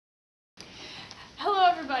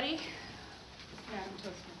everybody.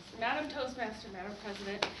 Madam Toastmaster, Madam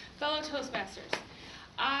President, fellow Toastmasters.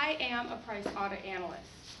 I am a price audit analyst.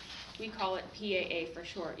 We call it PAA for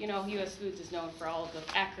short. You know, US Foods is known for all of the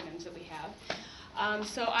acronyms that we have.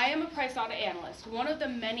 So I am a price audit analyst. One of the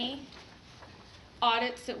many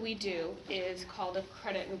audits that we do is called a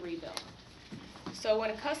credit and rebill. So when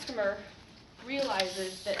a customer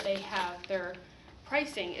realizes that they have their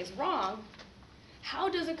pricing is wrong, how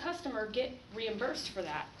does a customer get reimbursed for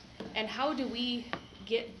that? And how do we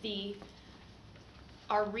get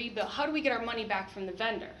our rebill? How do we get our money back from the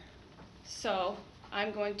vendor? So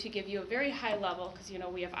I'm going to give you a very high level, because you know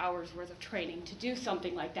we have hours worth of training to do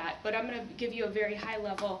something like that, but I'm going to give you a very high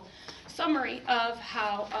level summary of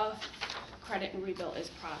how a credit and rebill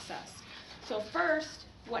is processed. So first,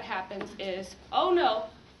 what happens is, oh no,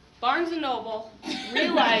 Barnes & Noble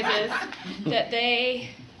realizes that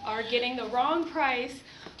they are getting the wrong price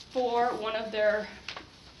for one of their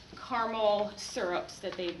caramel syrups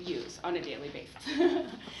that they use on a daily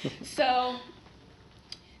basis. So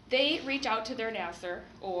they reach out to their NASR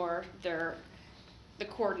or the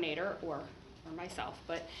coordinator or myself,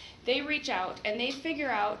 but they reach out and they figure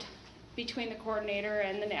out between the coordinator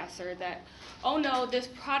and the NASR that, oh no, this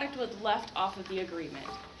product was left off of the agreement.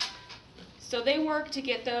 So they work to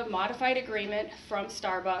get the modified agreement from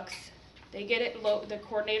Starbucks. They get it, the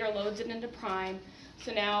coordinator loads it into Prime.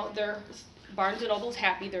 So now Barnes & Noble's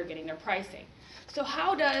happy they're getting their pricing. So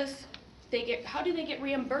how do they get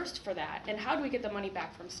reimbursed for that? And how do we get the money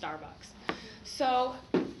back from Starbucks? So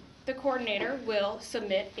the coordinator will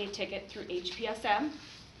submit a ticket through HPSM,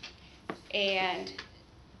 and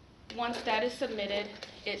once that is submitted,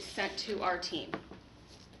 it's sent to our team.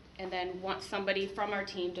 And then once somebody from our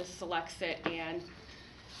team just selects it and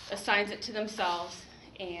assigns it to themselves,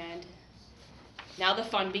 and now the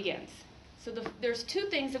fun begins. So there's two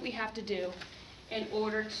things that we have to do in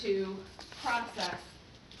order to process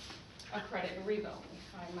a credit and rebill. Let me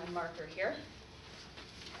find my marker here.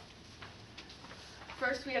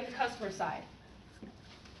 First, we have the customer side.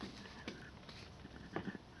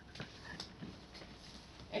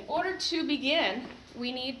 In order to begin,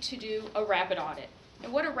 we need to do a rapid audit.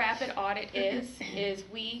 And what a rapid audit is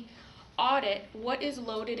we audit what is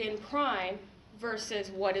loaded in Prime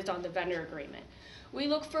versus what is on the vendor agreement. We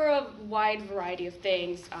look for a wide variety of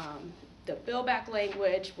things, the bill back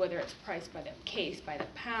language, whether it's priced by the case, by the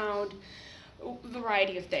pound, a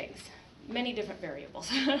variety of things, many different variables.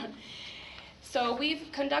 So we've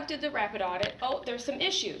conducted the rapid audit. Oh, there's some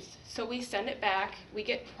issues. So we send it back, we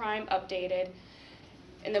get Prime updated,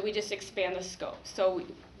 and then we just expand the scope. So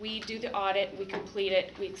we do the audit, we complete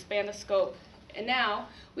it, we expand the scope, and now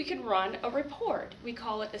we can run a report. We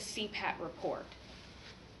call it the CPAT report.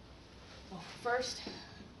 Well, first,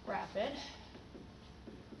 rapid,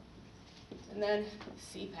 and then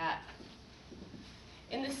CPAT.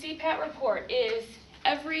 In the CPAT report is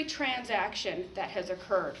every transaction that has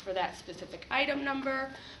occurred for that specific item number,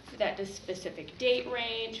 for that specific date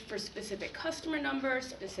range, for specific customer numbers,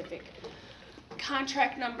 specific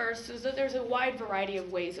contract numbers. So there's a wide variety of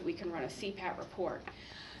ways that we can run a CPAT report.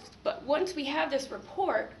 But once we have this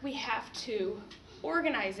report, we have to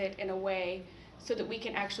organize it in a way so that we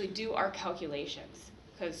can actually do our calculations,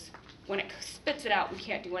 because when it spits it out, we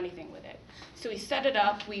can't do anything with it. So we set it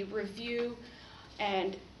up, we review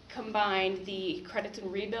and combine the credits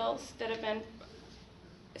and rebills that have been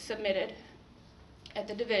submitted at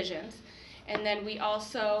the divisions, and then we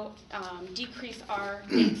also decrease our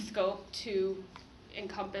date scope to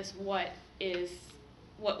encompass what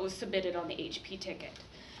was submitted on the HP ticket.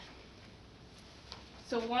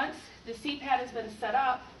 So once the CPAT has been set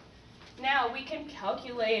up, now we can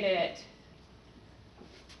calculate it.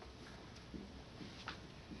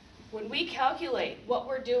 When we calculate, what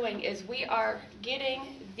we're doing is we are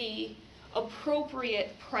getting the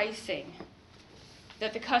appropriate pricing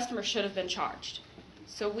that the customer should have been charged.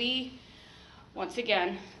 So once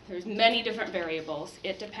again, there's many different variables,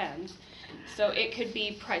 it depends. So it could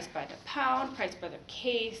be priced by the pound, priced by the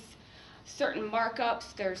case, certain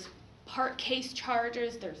markups, there's part case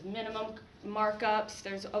charges, there's minimum markups,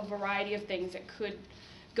 there's a variety of things that could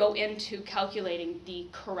go into calculating the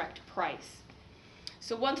correct price.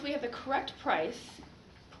 So once we have the correct price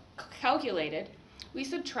calculated, we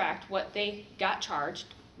subtract what they got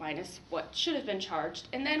charged minus what should have been charged,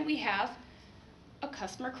 and then we have a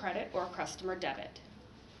customer credit or a customer debit.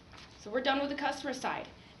 So we're done with the customer side.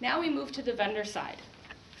 Now we move to the vendor side.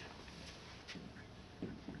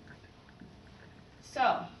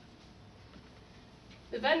 So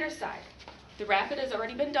the vendor side, the rapid has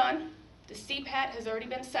already been done, the CPAT has already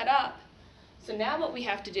been set up, so now what we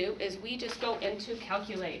have to do is we just go into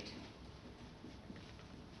calculate.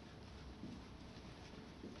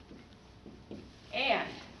 And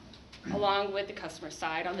along with the customer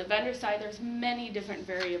side, on the vendor side, there's many different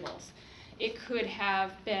variables. It could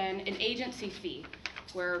have been an agency fee,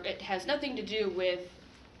 where it has nothing to do with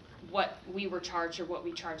what we were charged or what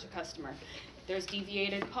we charge the customer. There's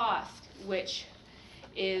deviated cost, which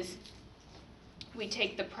is we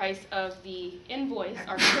take the price of the invoice,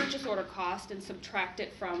 our purchase order cost, and subtract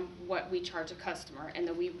it from what we charge a customer, and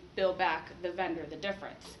then we bill back the vendor the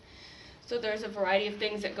difference. So there's a variety of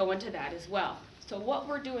things that go into that as well. So what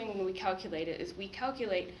we're doing when we calculate it is we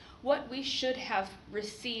calculate what we should have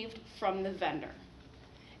received from the vendor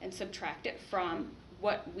and subtract it from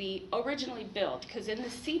what we originally billed, because in the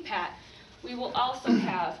CPAT we will also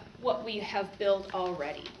have what we have billed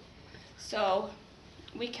already. So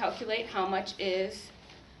we calculate how much is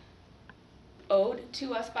owed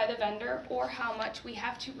to us by the vendor or how much we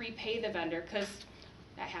have to repay the vendor, because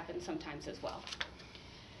that happens sometimes as well.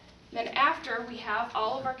 Then after we have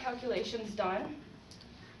all of our calculations done,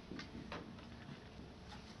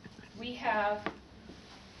 we have,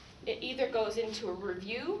 it either goes into a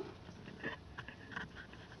review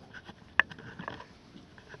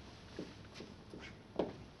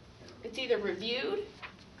it's either reviewed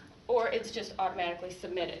or it's just automatically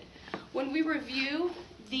submitted. When we review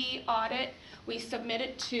the audit, we submit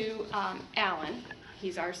it to Alan.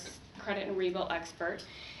 He's our credit and rebill expert.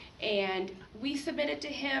 And we submit it to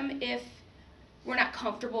him if we're not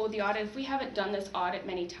comfortable with the audit. If we haven't done this audit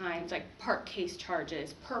many times, like part case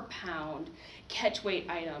charges, per pound, catch weight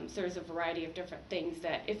items, there's a variety of different things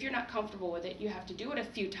that if you're not comfortable with it, you have to do it a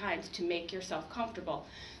few times to make yourself comfortable.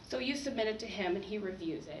 So you submit it to him and he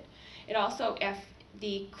reviews it. It also, if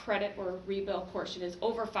the credit or rebill portion is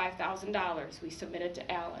over $5,000, we submit it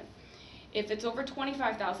to Alan. If it's over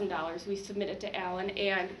 $25,000, we submit it to Alan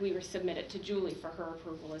and we submit it to Julie for her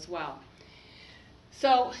approval as well.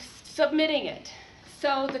 So submitting it.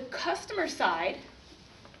 So the customer side,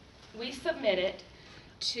 we submit it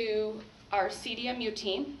to our CDMU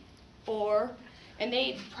team, and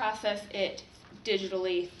they process it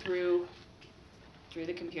digitally through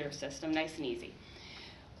the computer system, nice and easy.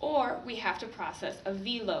 Or we have to process a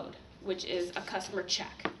V-load, which is a customer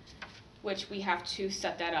check, which we have to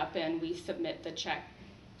set that up and we submit the check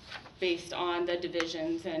based on the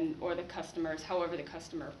divisions or the customers, however the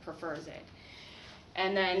customer prefers it.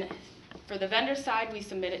 And then for the vendor side, we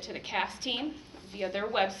submit it to the CAS team via their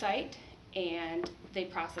website, and they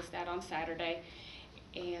process that on Saturday.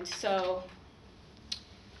 And so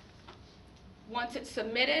once it's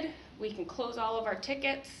submitted, we can close all of our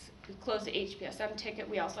tickets. We close the HPSM ticket.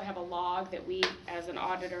 We also have a log that we, as an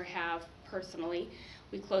auditor, have personally.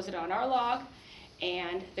 We close it on our log,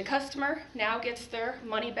 and the customer now gets their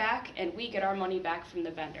money back, and we get our money back from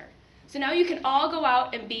the vendor. So now you can all go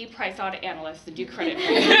out and be price audit analysts and do credit.